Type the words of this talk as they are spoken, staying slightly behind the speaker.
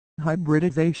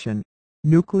Hybridization,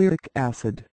 nucleic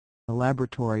acid, a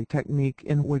laboratory technique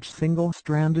in which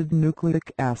single-stranded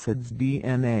nucleic acids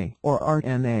DNA or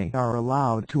RNA are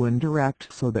allowed to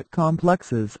interact so that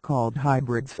complexes called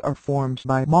hybrids are formed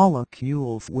by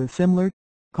molecules with similar,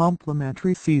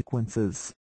 complementary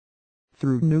sequences.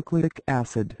 Through nucleic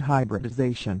acid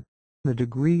hybridization, the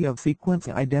degree of sequence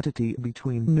identity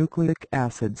between nucleic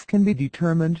acids can be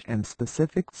determined and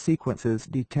specific sequences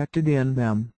detected in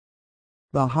them.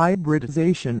 The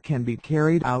hybridization can be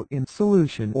carried out in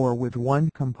solution or with one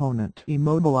component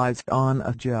immobilized on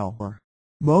a gel or,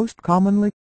 most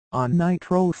commonly, on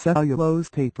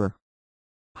nitrocellulose paper.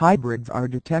 Hybrids are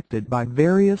detected by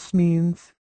various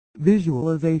means: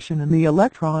 visualization in the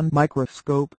electron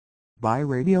microscope, by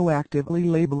radioactively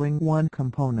labeling one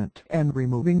component and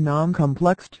removing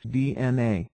non-complexed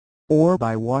DNA, or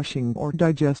by washing or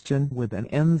digestion with an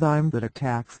enzyme that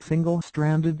attacks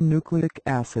single-stranded nucleic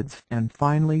acids and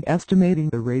finally estimating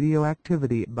the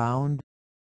radioactivity bound.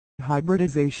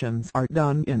 Hybridizations are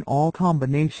done in all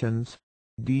combinations.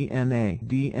 DNA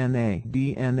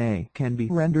can be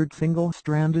rendered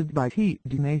single-stranded by heat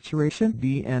denaturation,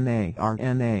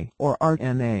 DNA-RNA or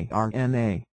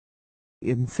RNA-RNA.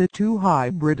 In situ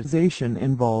hybridization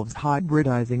involves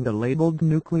hybridizing the labeled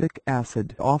nucleic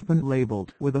acid, often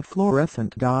labeled with a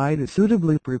fluorescent dye, to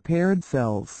suitably prepared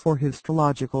cells for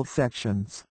histological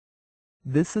sections.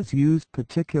 This is used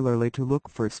particularly to look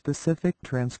for specific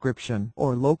transcription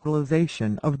or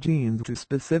localization of genes to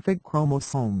specific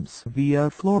chromosomes via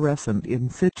fluorescent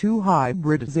in situ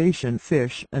hybridization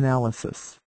fish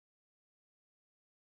analysis.